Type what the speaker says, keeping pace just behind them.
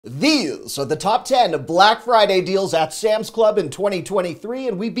These are the top 10 Black Friday deals at Sam's Club in 2023,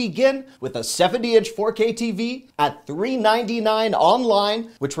 and we begin with a 70-inch 4K TV at $399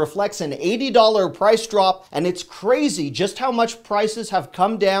 online, which reflects an $80 price drop, and it's crazy just how much prices have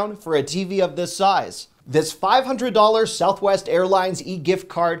come down for a TV of this size. This $500 Southwest Airlines e-gift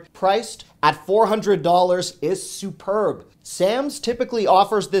card priced at $400 is superb. Sam's typically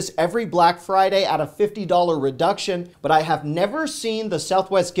offers this every Black Friday at a $50 reduction, but I have never seen the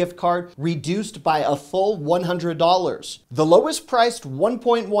Southwest gift card reduced by a full $100. The lowest priced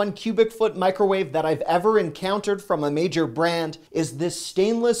 1.1 cubic foot microwave that I've ever encountered from a major brand is this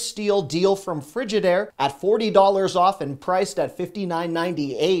stainless steel deal from Frigidaire at $40 off and priced at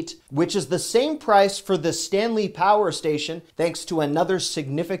 $59.98, which is the same price for the Stanley Power Station thanks to another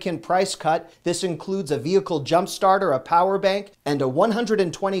significant price cut. This includes a vehicle jump starter, a power bank, and a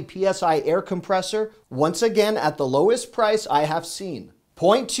 120 PSI air compressor, once again at the lowest price I have seen.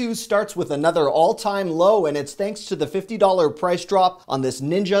 Point 2 starts with another all-time low, and it's thanks to the $50 price drop on this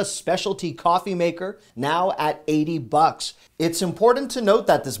Ninja specialty coffee maker, now at $80. It's important to note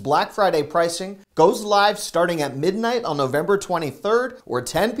that this Black Friday pricing goes live starting at midnight on November 23rd or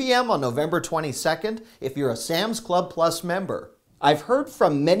 10 p.m. on November 22nd if you're a Sam's Club Plus member. I've heard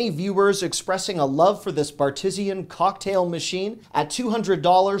from many viewers expressing a love for this Bartesian cocktail machine. At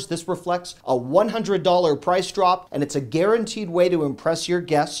 $200, this reflects a $100 price drop, and it's a guaranteed way to impress your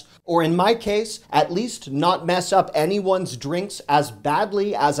guests, or in my case, at least not mess up anyone's drinks as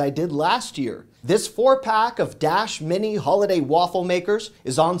badly as I did last year. This 4-pack of Dash Mini Holiday Waffle Makers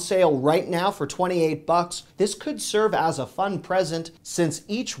is on sale right now for $28. This could serve as a fun present since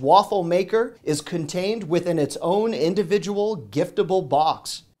each waffle maker is contained within its own individual giftable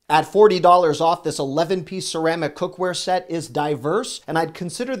box. At $40 off, this 11-piece ceramic cookware set is diverse, and I'd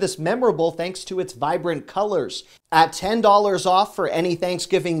consider this memorable thanks to its vibrant colors. At $10 off for any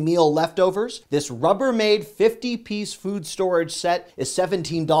Thanksgiving meal leftovers, this Rubbermaid 50-piece food storage set is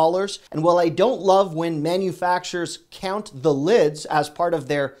 $17, and while I don't love when manufacturers count the lids as part of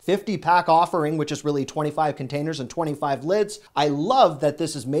their 50-pack offering, which is really 25 containers and 25 lids, I love that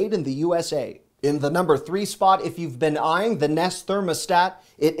this is made in the USA. In the number 3 spot, if you've been eyeing the Nest thermostat,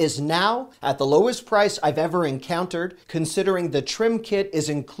 it is now at the lowest price I've ever encountered, considering the trim kit is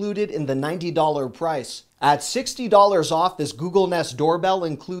included in the $90 price. At $60 off, this Google Nest doorbell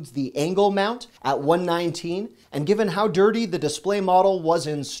includes the angle mount at $119, and given how dirty the display model was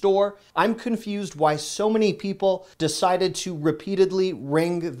in store, I'm confused why so many people decided to repeatedly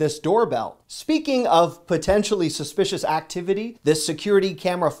ring this doorbell. Speaking of potentially suspicious activity, this security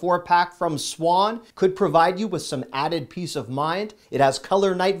camera 4-pack from Swan could provide you with some added peace of mind. It has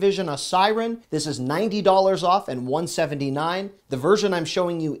color night vision, a siren. This is $90 off and $179. The version I'm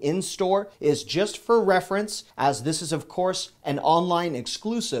showing you in store is just for reference, as this is of course an online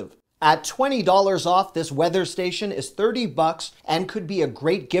exclusive. At $20 off, this weather station is $30 and could be a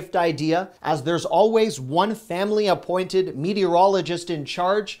great gift idea, as there's always one family-appointed meteorologist in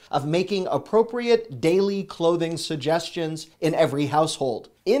charge of making appropriate daily clothing suggestions in every household.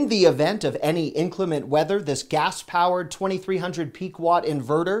 In the event of any inclement weather, this gas-powered 2300 peak watt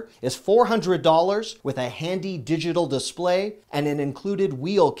inverter is $400 with a handy digital display and an included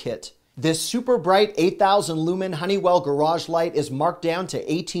wheel kit. This super bright 8,000 lumen Honeywell garage light is marked down to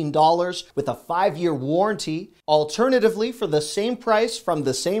 $18 with a 5-year warranty. Alternatively, for the same price from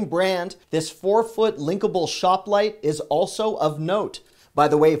the same brand, this 4-foot linkable shop light is also of note. By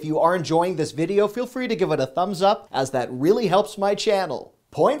the way, if you are enjoying this video, feel free to give it a thumbs up, as that really helps my channel.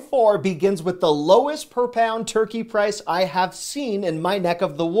 Point 4 begins with the lowest per pound turkey price I have seen in my neck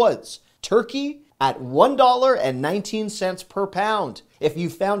of the woods. Turkey at $1.19 per pound. If you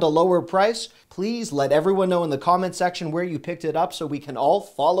found a lower price, please let everyone know in the comment section where you picked it up so we can all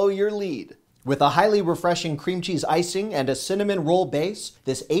follow your lead. With a highly refreshing cream cheese icing and a cinnamon roll base,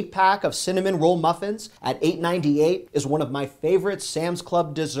 this 8-pack of cinnamon roll muffins at $8.98 is one of my favorite Sam's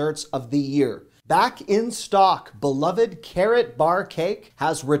Club desserts of the year. Back in stock, beloved carrot bar cake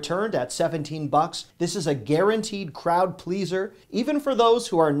has returned at $17. This is a guaranteed crowd pleaser, even for those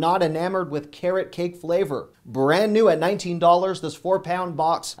who are not enamored with carrot cake flavor. Brand new at $19, this 4-pound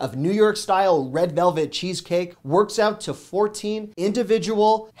box of New York-style red velvet cheesecake works out to 14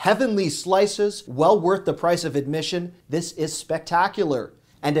 individual heavenly slices, well worth the price of admission. This is spectacular.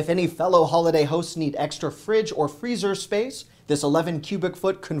 And if any fellow holiday hosts need extra fridge or freezer space, this 11 cubic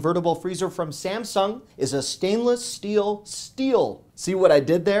foot convertible freezer from Samsung is a stainless steel. See what I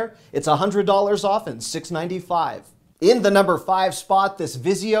did there? It's $100 off and $695. In the number 5 spot, this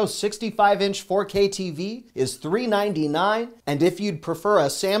Vizio 65-inch 4K TV is $399, and if you'd prefer a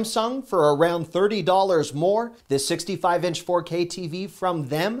Samsung for around $30 more, this 65-inch 4K TV from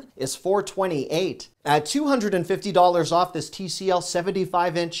them is $428. At $250 off, this TCL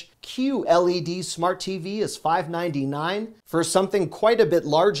 75-inch QLED Smart TV is $599. For something quite a bit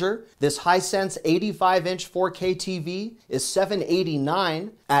larger, this Hisense 85-inch 4K TV is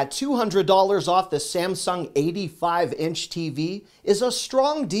 $789. At $200 off, the Samsung 85-inch TV is a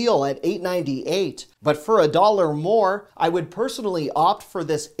strong deal at $898. But for $1 more, I would personally opt for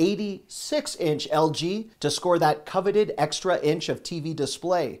this 86-inch LG to score that coveted extra inch of TV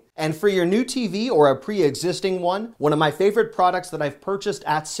display. And for your new TV or a pre-existing one of my favorite products that I've purchased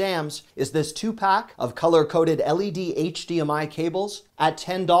at Sam's is this 2-pack of color-coded LED HDMI cables at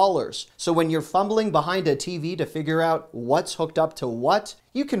 $10. So when you're fumbling behind a TV to figure out what's hooked up to what,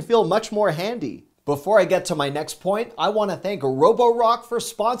 you can feel much more handy. Before I get to my next point, I want to thank Roborock for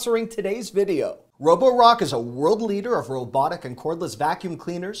sponsoring today's video. Roborock is a world leader of robotic and cordless vacuum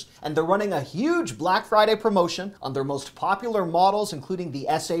cleaners, and they're running a huge Black Friday promotion on their most popular models, including the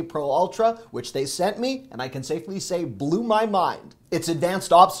SA Pro Ultra, which they sent me, and I can safely say blew my mind. Its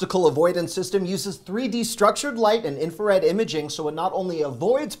advanced obstacle avoidance system uses 3D structured light and infrared imaging, so it not only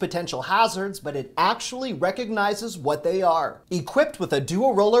avoids potential hazards, but it actually recognizes what they are. Equipped with a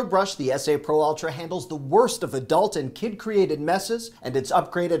dual roller brush, the SA Pro Ultra handles the worst of adult and kid-created messes, and its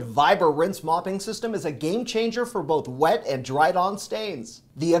upgraded Viber rinse mopping system is a game changer for both wet and dried-on stains.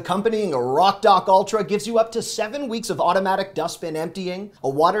 The accompanying RockDock Ultra gives you up to 7 weeks of automatic dustbin emptying, a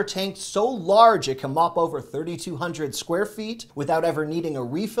water tank so large it can mop over 3,200 square feet without ever needing a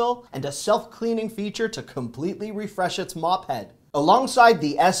refill, and a self-cleaning feature to completely refresh its mop head. Alongside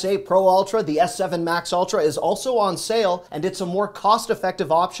the SA Pro Ultra, the S7 Max Ultra is also on sale, and it's a more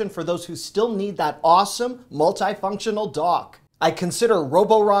cost-effective option for those who still need that awesome multifunctional dock. I consider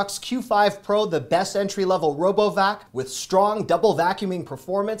Roborock's Q5 Pro the best entry-level RoboVac with strong double vacuuming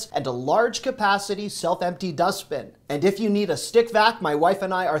performance and a large capacity self-empty dustbin. And if you need a stick vac, my wife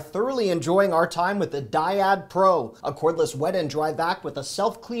and I are thoroughly enjoying our time with the Dyad Pro, a cordless wet and dry vac with a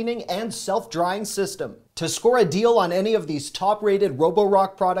self-cleaning and self-drying system. To score a deal on any of these top-rated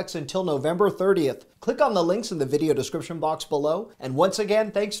Roborock products until November 30th, click on the links in the video description box below. And once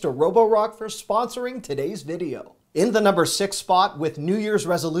again, thanks to Roborock for sponsoring today's video. In the number 6 spot with New Year's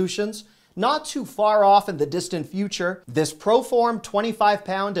resolutions, not too far off in the distant future, this ProForm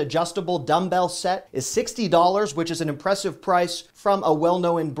 25-pound adjustable dumbbell set is $60, which is an impressive price from a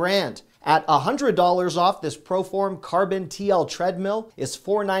well-known brand. At $100 off, this ProForm Carbon TL treadmill is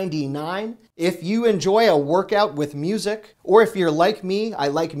 $499. If you enjoy a workout with music, or if you're like me, I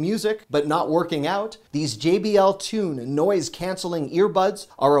like music but not working out, these JBL Tune noise-canceling earbuds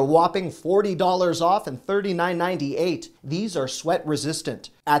are a whopping $40 off and $39.98. These are sweat-resistant.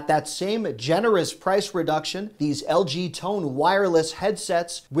 At that same generous price reduction, these LG Tone wireless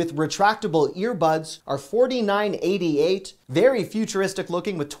headsets with retractable earbuds are $49.88. Very futuristic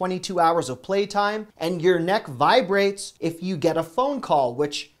looking with 22 hours of playtime, and your neck vibrates if you get a phone call,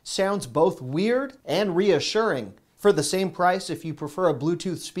 which sounds both weird and reassuring. For the same price, if you prefer a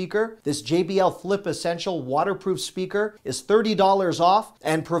Bluetooth speaker, this JBL Flip Essential waterproof speaker is $30 off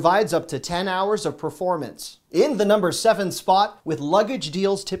and provides up to 10 hours of performance. In the number 7 spot, with luggage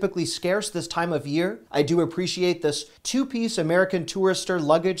deals typically scarce this time of year, I do appreciate this 2-piece American Tourister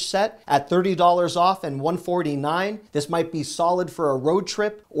luggage set at $30 off and $149. This might be solid for a road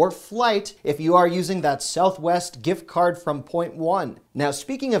trip or flight if you are using that Southwest gift card from Point One. Now,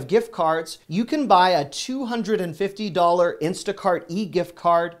 speaking of gift cards, you can buy a $250 Instacart e-gift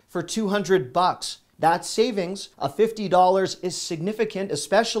card for $200. That savings of $50 is significant,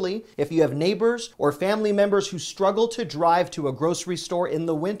 especially if you have neighbors or family members who struggle to drive to a grocery store in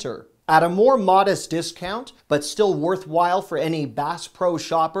the winter. At a more modest discount, but still worthwhile for any Bass Pro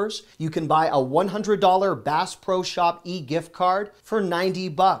shoppers, you can buy a $100 Bass Pro Shop e-gift card for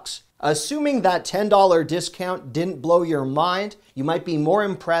 $90. Assuming that $10 discount didn't blow your mind, you might be more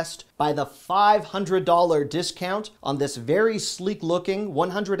impressed by the $500 discount on this very sleek looking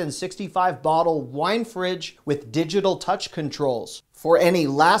 165 bottle wine fridge with digital touch controls. For any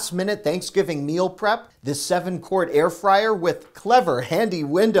last minute Thanksgiving meal prep, this 7-quart air fryer with clever handy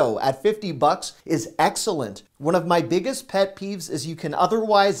window at $50 is excellent. One of my biggest pet peeves is you can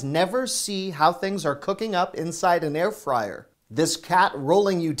otherwise never see how things are cooking up inside an air fryer. This cat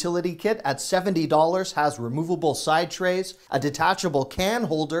rolling utility kit at $70 has removable side trays, a detachable can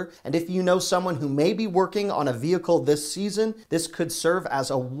holder, and if you know someone who may be working on a vehicle this season, this could serve as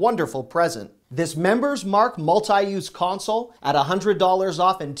a wonderful present. This Members Mark multi-use console at $100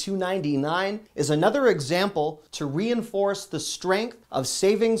 off and $299 is another example to reinforce the strength of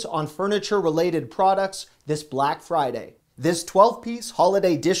savings on furniture-related products this Black Friday. This 12-piece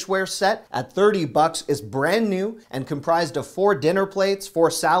holiday dishware set at $30 is brand new and comprised of 4 dinner plates, 4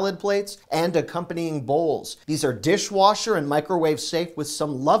 salad plates, and accompanying bowls. These are dishwasher and microwave safe with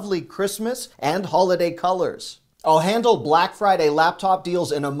some lovely Christmas and holiday colors. I'll handle Black Friday laptop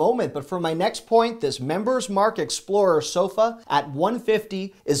deals in a moment, but for my next point, this Members Mark Explorer sofa at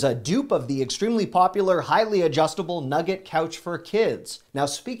 $150 is a dupe of the extremely popular, highly adjustable Nugget couch for kids. Now,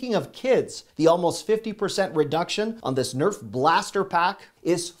 speaking of kids, the almost 50% reduction on this Nerf Blaster Pack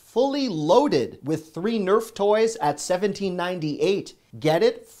is fully loaded with 3 Nerf toys at $17.98. Get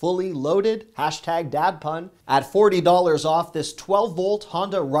it? Fully loaded? Hashtag dad pun. At $40 off, this 12-volt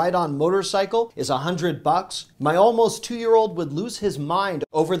Honda ride-on motorcycle is $100. My almost 2-year-old would lose his mind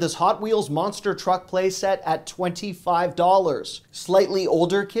over this Hot Wheels monster truck playset at $25. Slightly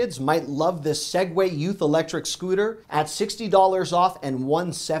older kids might love this Segway youth electric scooter at $60 off and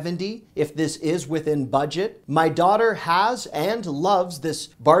 $170 if this is within budget. My daughter has and loves this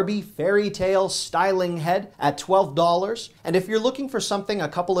Barbie fairy tale styling head at $12. And if you're looking for something a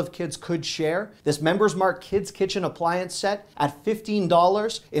couple of kids could share, this Members Mark Kids Kitchen appliance set at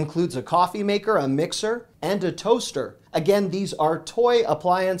 $15 includes a coffee maker, a mixer, and a toaster. Again, these are toy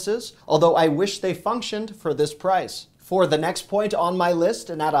appliances, although I wish they functioned for this price. For the next point on my list,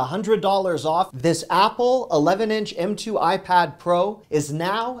 and at $100 off, this Apple 11-inch M2 iPad Pro is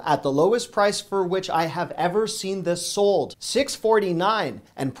now at the lowest price for which I have ever seen this sold, $649.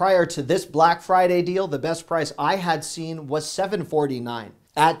 And prior to this Black Friday deal, the best price I had seen was $749.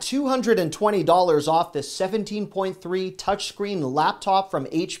 At $220 off, this 17.3 touchscreen laptop from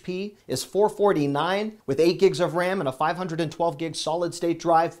HP is $449 with 8 gigs of RAM and a 512 gig solid state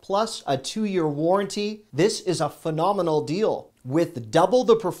drive plus a 2-year warranty. This is a phenomenal deal. With double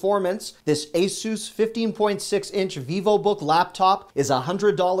the performance, this Asus 15.6-inch VivoBook laptop is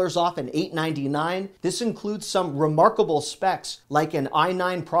 $100 off and $899. This includes some remarkable specs like an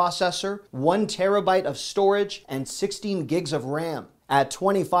i9 processor, 1 terabyte of storage, and 16 gigs of RAM. At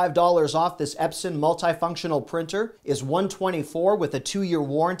 $25 off, this Epson multifunctional printer is $124 with a 2-year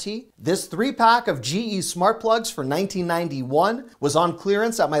warranty. This 3-pack of GE smart plugs for $1991 was on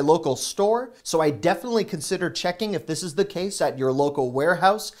clearance at my local store, so I definitely consider checking if this is the case at your local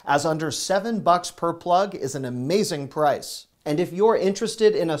warehouse, as under $7 per plug is an amazing price. And if you're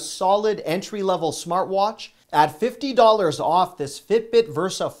interested in a solid entry-level smartwatch, at $50 off, this Fitbit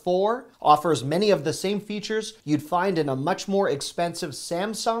Versa 4 offers many of the same features you'd find in a much more expensive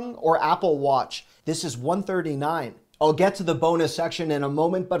Samsung or Apple Watch. This is $139. I'll get to the bonus section in a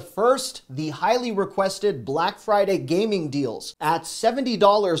moment, but first, the highly requested Black Friday gaming deals. At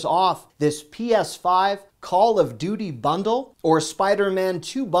 $70 off, this PS5 Call of Duty bundle or Spider-Man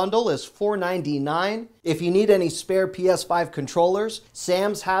 2 bundle is $499. If you need any spare PS5 controllers,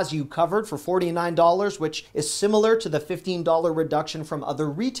 Sam's has you covered for $49, which is similar to the $15 reduction from other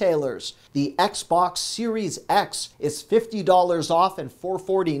retailers. The Xbox Series X is $50 off and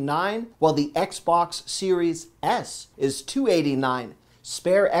 $449, while the Xbox Series S is $289.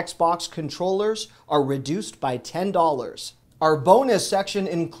 Spare Xbox controllers are reduced by $10. Our bonus section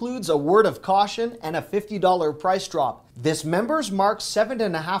includes a word of caution and a $50 price drop. This Members Mark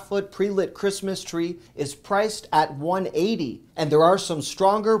 7.5-foot pre-lit Christmas tree is priced at $180, and there are some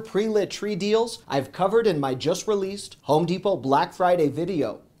stronger pre-lit tree deals I've covered in my just released Home Depot Black Friday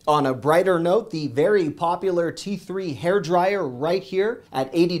video. On a brighter note, the very popular T3 hairdryer right here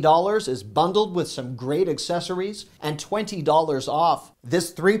at $80 is bundled with some great accessories and $20 off.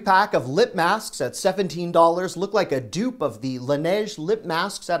 This 3-pack of lip masks at $17 look like a dupe of the Laneige lip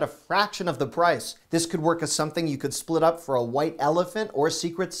masks at a fraction of the price. This could work as something you could split up for a white elephant or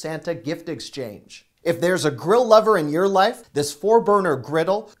Secret Santa gift exchange. If there's a grill lover in your life, this 4-burner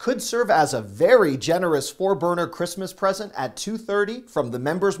griddle could serve as a very generous 4-burner Christmas present at $230 from the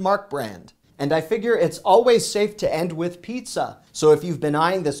Members Mark brand. And I figure it's always safe to end with pizza. So if you've been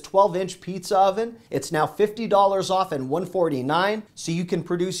eyeing this 12-inch pizza oven, it's now $50 off and $149, so you can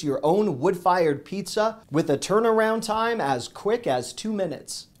produce your own wood-fired pizza with a turnaround time as quick as 2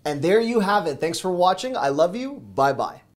 minutes. And there you have it. Thanks for watching. I love you. Bye-bye.